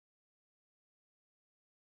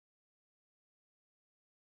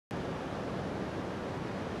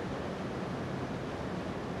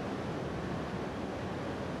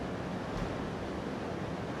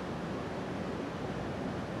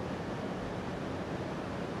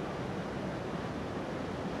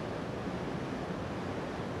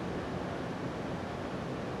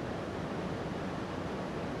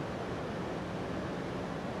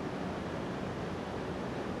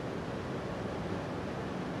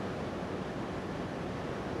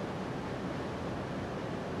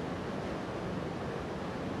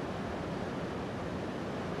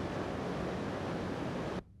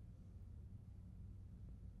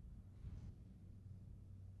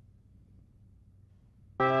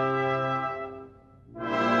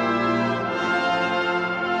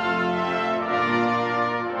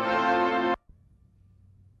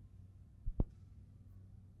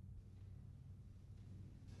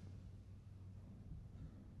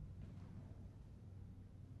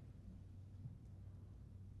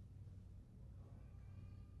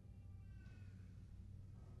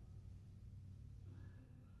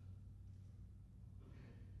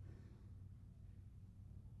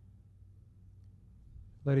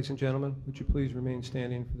Ladies and gentlemen, would you please remain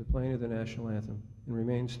standing for the playing of the national anthem and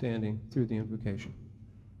remain standing through the invocation.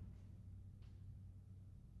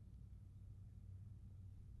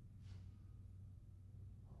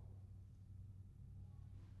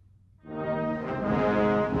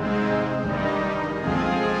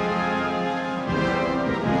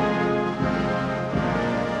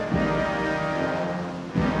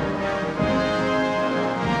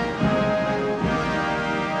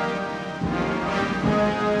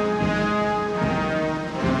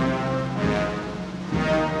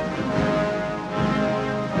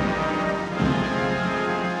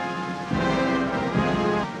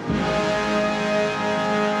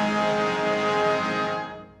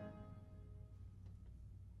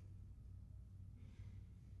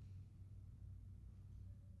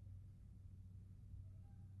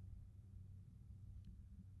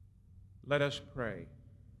 Let us pray.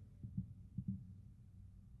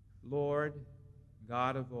 Lord,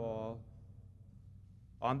 God of all,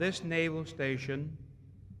 on this naval station,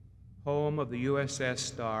 home of the USS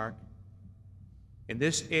Stark, in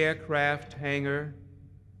this aircraft hangar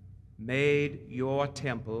made your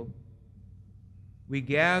temple, we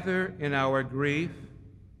gather in our grief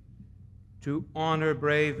to honor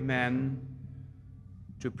brave men,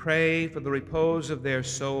 to pray for the repose of their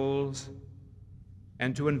souls,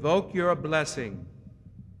 and to invoke your blessing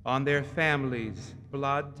on their families'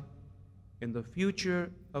 blood in the future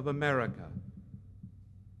of America.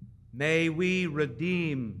 May we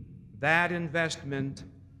redeem that investment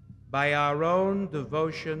by our own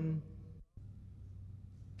devotion.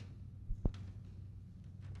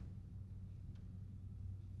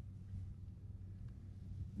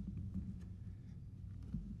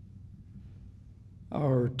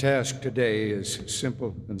 Our task today is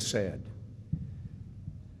simple and sad.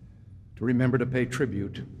 To remember to pay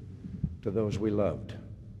tribute to those we loved.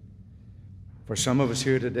 For some of us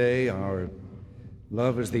here today, our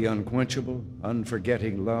love is the unquenchable,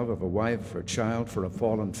 unforgetting love of a wife or child for a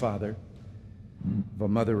fallen father, of a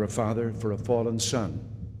mother or father for a fallen son.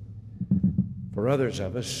 For others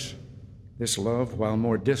of us, this love, while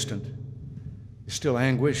more distant, is still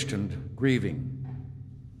anguished and grieving.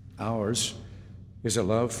 Ours is a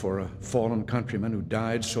love for a fallen countryman who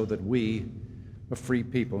died so that we, a free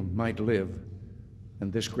people, might live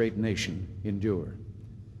and this great nation endure.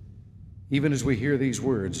 Even as we hear these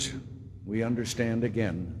words, we understand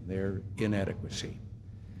again their inadequacy.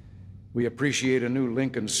 We appreciate anew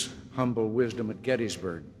Lincoln's humble wisdom at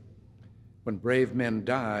Gettysburg. When brave men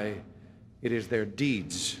die, it is their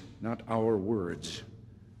deeds, not our words,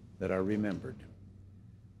 that are remembered.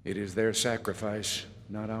 It is their sacrifice,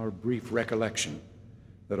 not our brief recollection,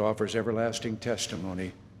 that offers everlasting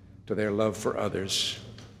testimony to their love for others,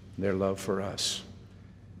 their love for us.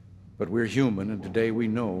 But we're human, and today we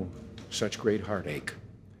know such great heartache.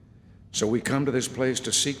 So we come to this place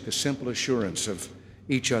to seek the simple assurance of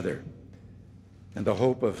each other and the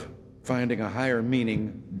hope of finding a higher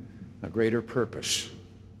meaning, a greater purpose.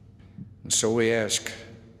 And so we ask,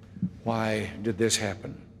 why did this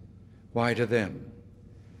happen? Why to them?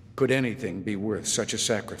 Could anything be worth such a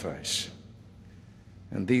sacrifice?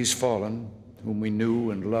 And these fallen, whom we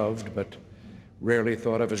knew and loved but rarely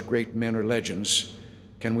thought of as great men or legends,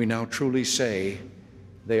 can we now truly say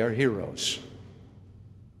they are heroes?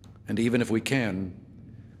 And even if we can,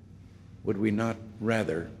 would we not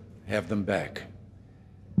rather have them back?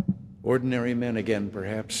 Ordinary men again,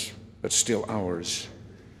 perhaps, but still ours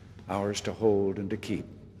to hold and to keep.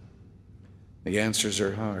 The answers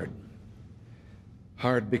are hard.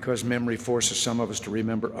 Hard because memory forces some of us to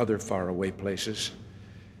remember other faraway places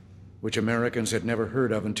which Americans had never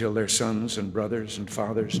heard of until their sons and brothers and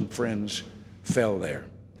fathers and friends fell there.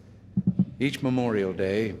 Each Memorial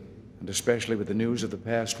Day, and especially with the news of the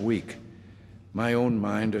past week, my own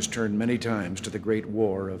mind has turned many times to the Great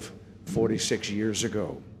War of 46 years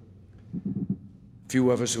ago. Few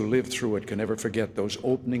of us who lived through it can ever forget those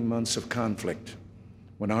opening months of conflict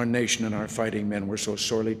when our nation and our fighting men were so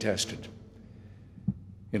sorely tested.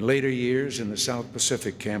 In later years, in the South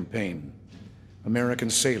Pacific Campaign, American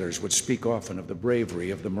sailors would speak often of the bravery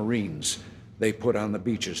of the Marines they put on the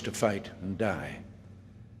beaches to fight and die.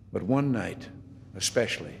 But one night,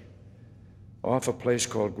 especially, off a place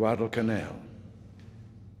called Guadalcanal,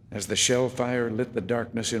 as the shell fire lit the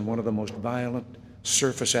darkness in one of the most violent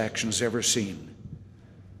surface actions ever seen,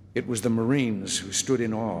 it was the Marines who stood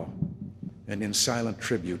in awe and in silent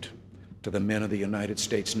tribute to the men of the United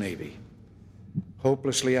States Navy.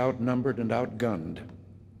 Hopelessly outnumbered and outgunned,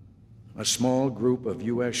 a small group of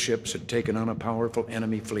U.S. ships had taken on a powerful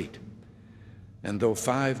enemy fleet. And though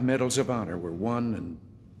 5 medals of honor were won and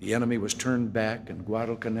the enemy was turned back and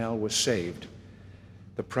Guadalcanal was saved,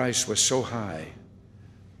 The price was so high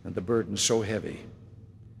and the burden so heavy.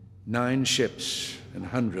 9 ships and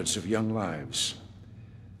hundreds of young lives.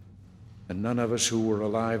 And none of us who were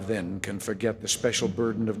alive then can forget the special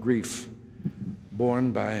burden of grief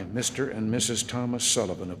borne by Mr. and Mrs. Thomas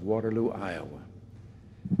Sullivan of Waterloo, Iowa.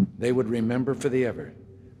 They would remember for the ever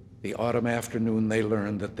the autumn afternoon they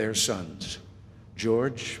learned that their sons,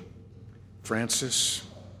 George, Francis,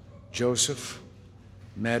 Joseph,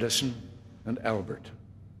 Madison, and Albert,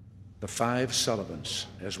 the 5 Sullivans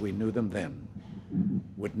as we knew them then,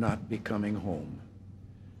 would not be coming home.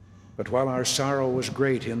 But while our sorrow was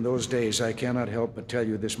great in those days, I cannot help but tell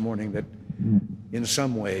you this morning that in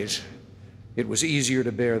some ways it was easier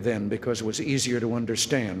to bear then because it was easier to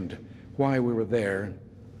understand why we were there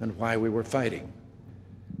and why we were fighting.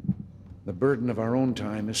 The burden of our own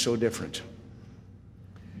time is so different.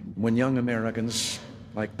 When young Americans,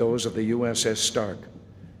 like those of the USS Stark,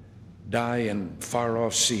 die in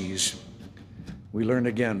far-off seas, we learn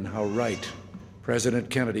again how right President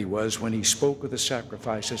Kennedy was when he spoke of the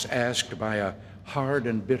sacrifices asked by a hard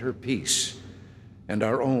and bitter peace and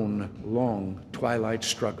our own long twilight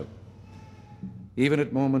struggle. Even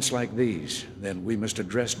at moments like these, then, we must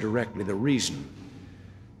address directly the reason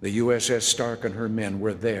the USS Stark and her men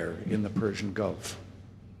were there in the Persian Gulf.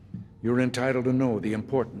 You're entitled to know the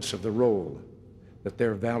importance of the role that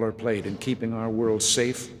their valor played in keeping our world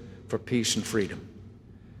safe for peace and freedom.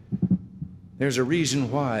 There's a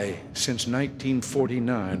reason why, since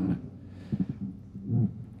 1949,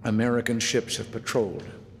 American ships have patrolled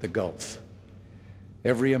the Gulf.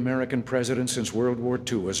 Every American president since World War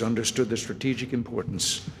II has understood the strategic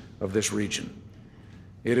importance of this region.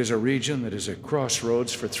 It is a region that is a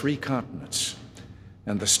crossroads for 3 continents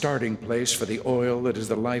and the starting place for the oil that is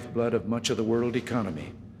the lifeblood of much of the world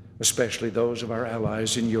economy, especially those of our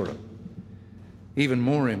allies in Europe. Even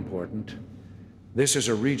more important, this is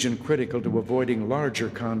a region critical to avoiding larger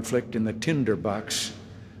conflict in the tinderbox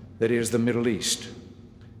that is the Middle East,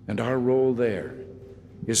 and our role there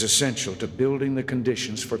is essential to building the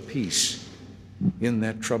conditions for peace in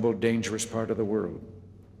that troubled, dangerous part of the world.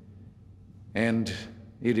 And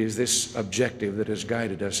it is this objective that has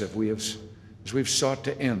guided us as we've sought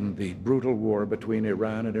to end the brutal war between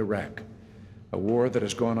Iran and Iraq, a war that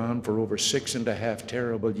has gone on for over 6.5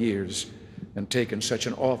 terrible years and taken such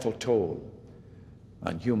an awful toll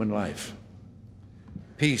on human life.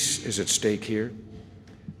 Peace is at stake here,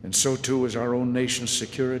 and so too is our own nation's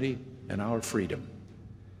security and our freedom.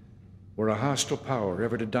 Were a hostile power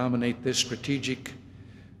ever to dominate this strategic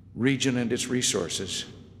region and its resources,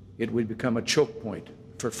 it would become a choke point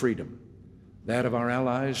for freedom, that of our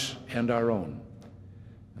allies and our own.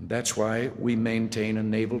 And that's why we maintain a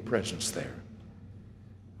naval presence there.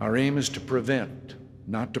 Our aim is to prevent,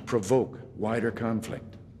 not to provoke, wider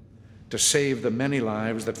conflict, to save the many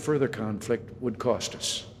lives that further conflict would cost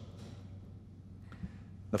us.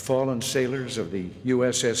 The fallen sailors of the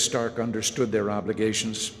USS Stark understood their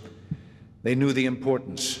obligations. They knew the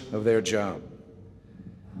importance of their job.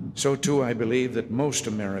 So too, I believe that most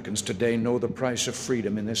Americans today know the price of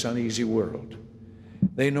freedom in this uneasy world.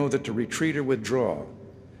 They know that to retreat or withdraw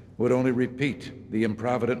would only repeat the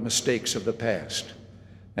improvident mistakes of the past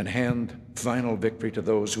and hand final victory to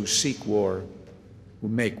those who seek war, who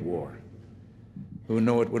make war, who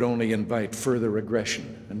know it would only invite further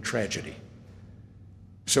aggression and tragedy.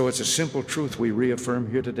 So it's a simple truth we reaffirm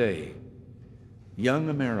here today. Young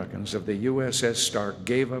Americans of the USS Stark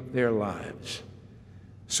gave up their lives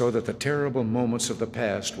so that the terrible moments of the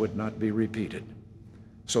past would not be repeated,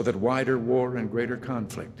 so that wider war and greater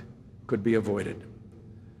conflict could be avoided,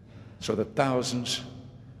 so that thousands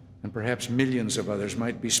and perhaps millions of others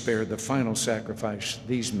might be spared the final sacrifice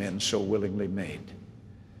these men so willingly made.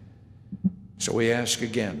 So we ask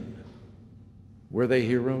again, were they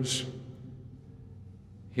heroes?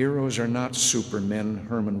 Heroes are not supermen,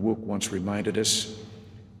 Herman Wouk once reminded us.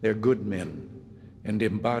 They're good men and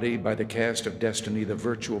embody by the cast of destiny the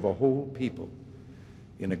virtue of a whole people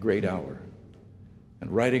in a great hour.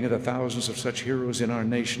 And writing of the thousands of such heroes in our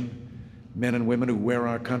nation, men and women who wear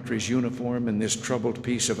our country's uniform in this troubled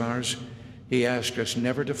peace of ours, he asked us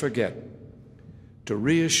never to forget, to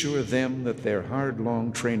reassure them that their hard,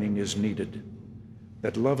 long training is needed,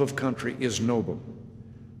 that love of country is noble,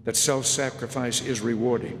 that self-sacrifice is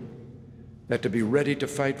rewarding, that to be ready to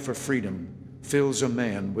fight for freedom fills a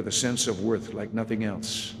man with a sense of worth like nothing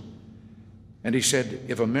else. And he said,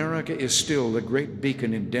 if America is still the great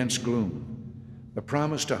beacon in dense gloom, the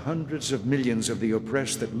promise to hundreds of millions of the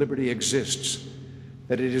oppressed that liberty exists,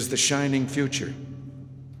 that it is the shining future,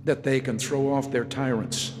 that they can throw off their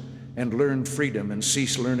tyrants and learn freedom and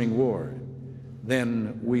cease learning war,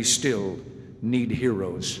 then we still need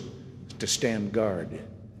heroes to stand guard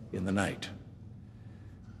in the night.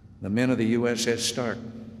 The men of the USS Stark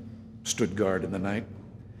stood guard in the night.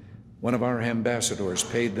 One of our ambassadors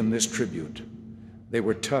paid them this tribute. They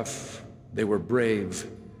were tough, they were brave,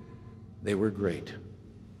 they were great.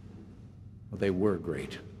 Well, they were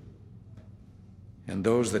great. And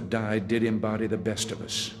those that died did embody the best of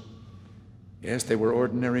us. Yes, they were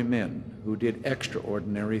ordinary men who did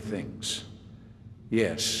extraordinary things.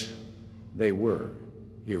 Yes, they were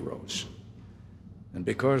heroes. And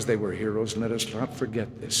because they were heroes, let us not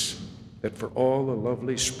forget this, that for all the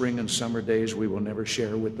lovely spring and summer days we will never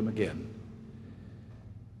share with them again.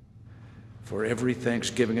 For every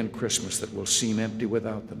Thanksgiving and Christmas that will seem empty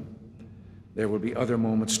without them, there will be other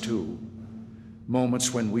moments too.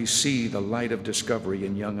 Moments when we see the light of discovery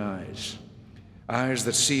in young eyes, eyes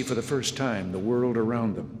that see for the first time the world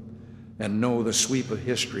around them and know the sweep of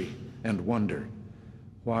history and wonder,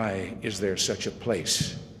 why is there such a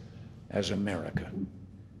place as America?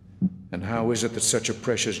 And how is it that such a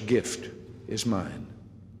precious gift is mine?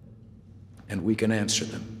 And we can answer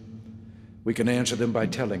them. We can answer them by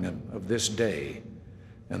telling them of this day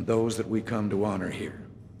and those that we come to honor here.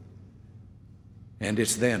 And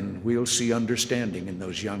it's then we'll see understanding in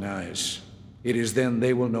those young eyes. It is then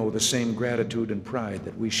they will know the same gratitude and pride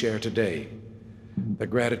that we share today, the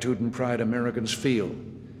gratitude and pride Americans feel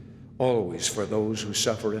always for those who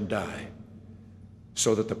suffer and die,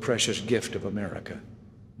 so that the precious gift of America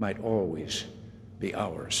might always be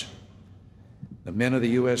ours. The men of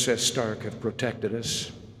the USS Stark have protected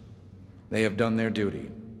us. They have done their duty.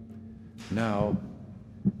 Now,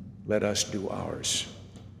 let us do ours.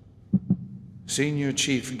 Senior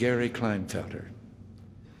Chief Gary Kleinfelder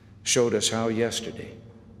showed us how yesterday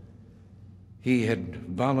he had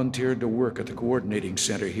volunteered to work at the coordinating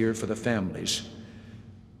center here for the families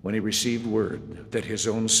when he received word that his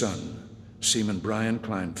own son, Seaman Brian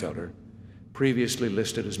Kleinfelder, previously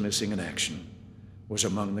listed as missing in action, was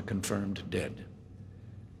among the confirmed dead.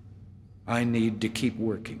 I need to keep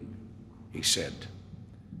working, he said.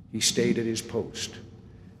 He stayed at his post.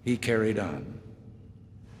 He carried on.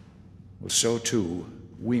 Well, so too,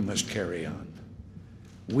 we must carry on.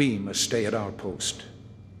 We must stay at our post.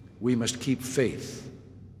 We must keep faith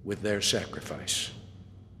with their sacrifice.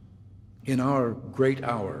 In our great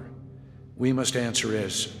hour, we must answer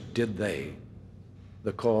as did they,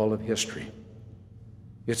 the call of history.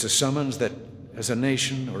 It's a summons that, as a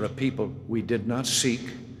nation or a people, we did not seek,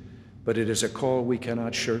 but it is a call we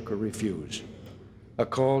cannot shirk or refuse. A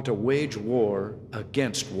call to wage war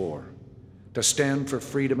against war, to stand for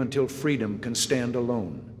freedom until freedom can stand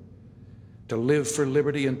alone, to live for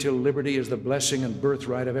liberty until liberty is the blessing and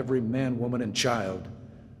birthright of every man, woman, and child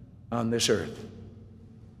on this earth.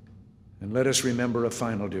 And let us remember a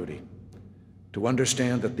final duty, to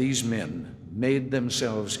understand that these men made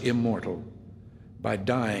themselves immortal by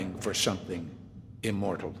dying for something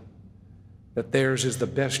immortal, that theirs is the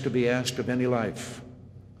best to be asked of any life,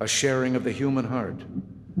 a sharing of the human heart,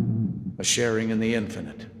 a sharing in the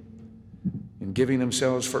infinite. In giving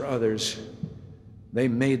themselves for others, they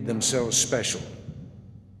made themselves special,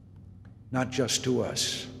 not just to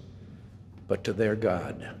us, but to their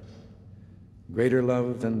God. Greater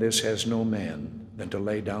love than this has no man than to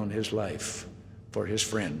lay down his life for his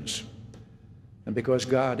friends. And because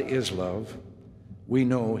God is love, we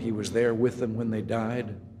know he was there with them when they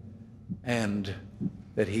died, and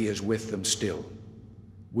that he is with them still.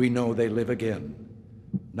 We know they live again,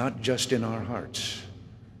 not just in our hearts,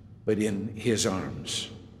 but in his arms.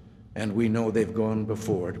 And we know they've gone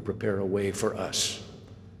before to prepare a way for us.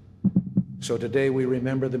 So today we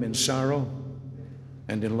remember them in sorrow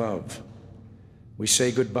and in love. We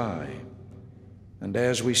say goodbye, and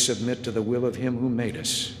as we submit to the will of him who made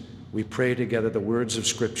us, we pray together the words of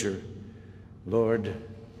Scripture. Lord,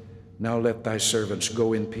 now let thy servants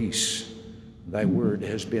go in peace. Thy word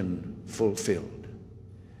has been fulfilled.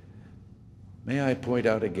 May I point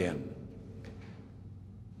out again,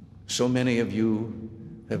 so many of you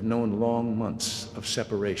have known long months of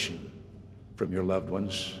separation from your loved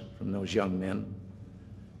ones, from those young men.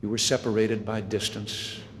 You were separated by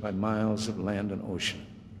distance, by miles of land and ocean.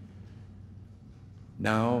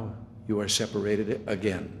 Now you are separated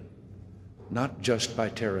again, not just by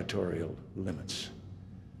territorial limits,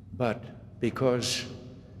 but because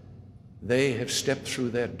they have stepped through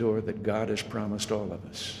that door that God has promised all of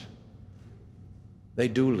us. They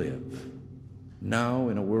do live now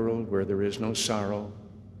in a world where there is no sorrow,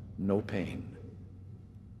 no pain.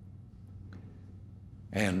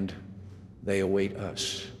 And they await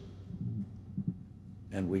us.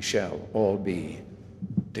 And we shall all be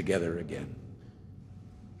together again.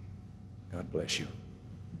 God bless you.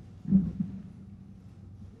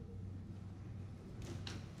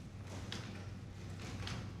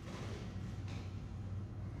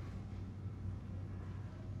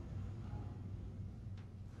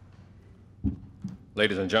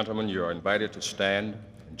 Ladies and gentlemen, you are invited to stand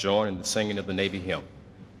and join in the singing of the Navy hymn.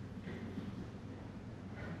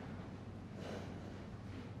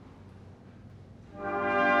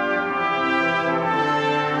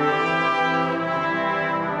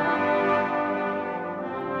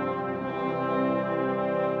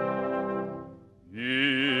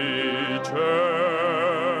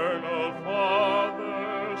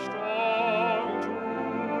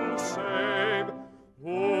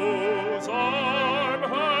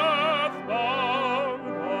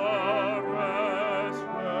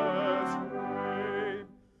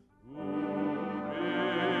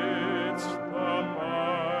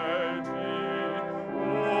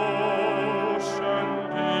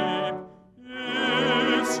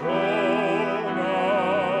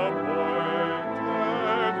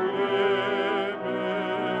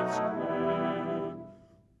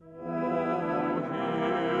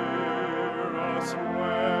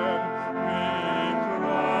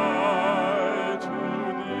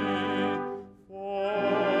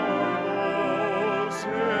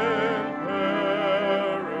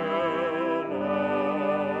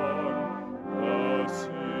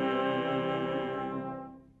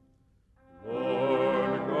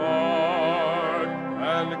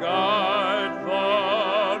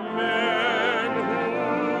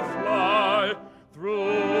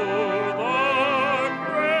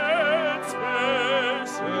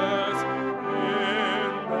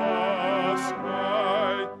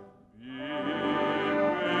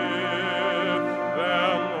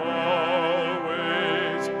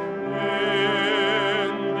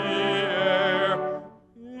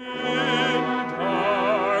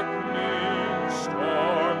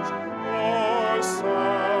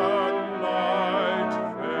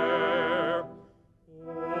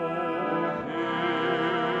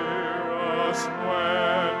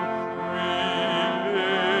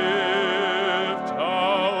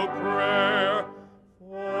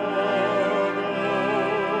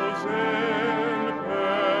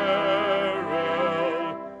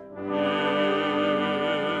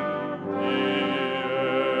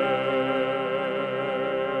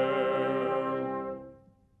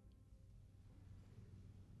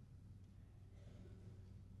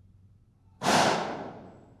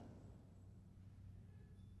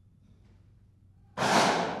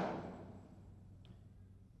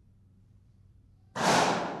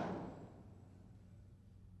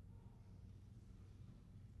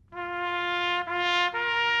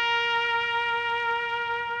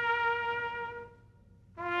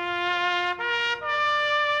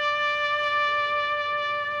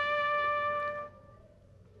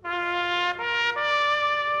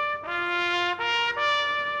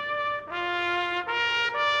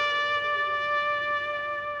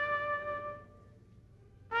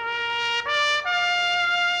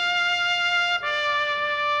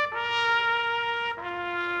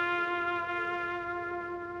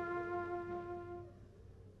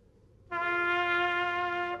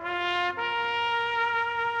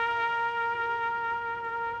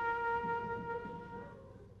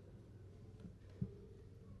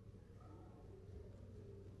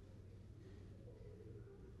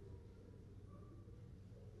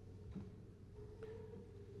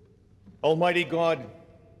 Almighty God,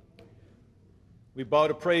 we bow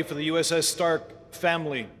to pray for the USS Stark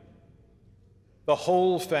family, the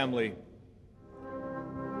whole family,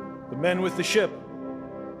 the men with the ship,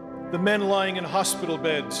 the men lying in hospital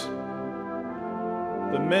beds,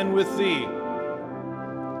 the men with thee,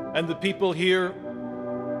 and the people here,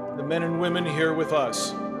 the men and women here with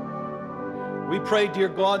us. We pray, dear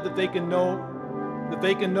God, that they can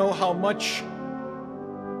know how much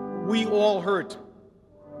we all hurt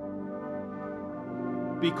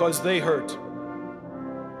because they hurt.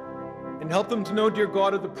 And help them to know, dear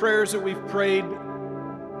God, of the prayers that we've prayed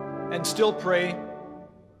and still pray,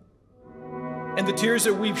 and the tears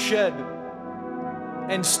that we've shed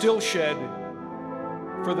and still shed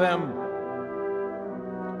for them.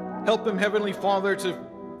 Help them, Heavenly Father,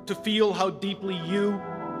 to feel how deeply you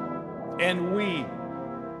and we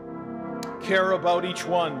care about each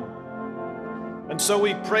one. And so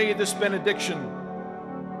we pray this benediction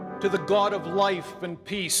to the God of life and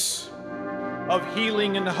peace, of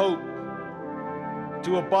healing and hope,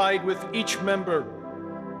 to abide with each member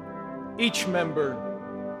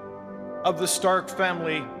of the Stark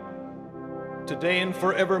family, today and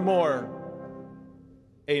forevermore.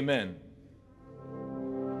 Amen.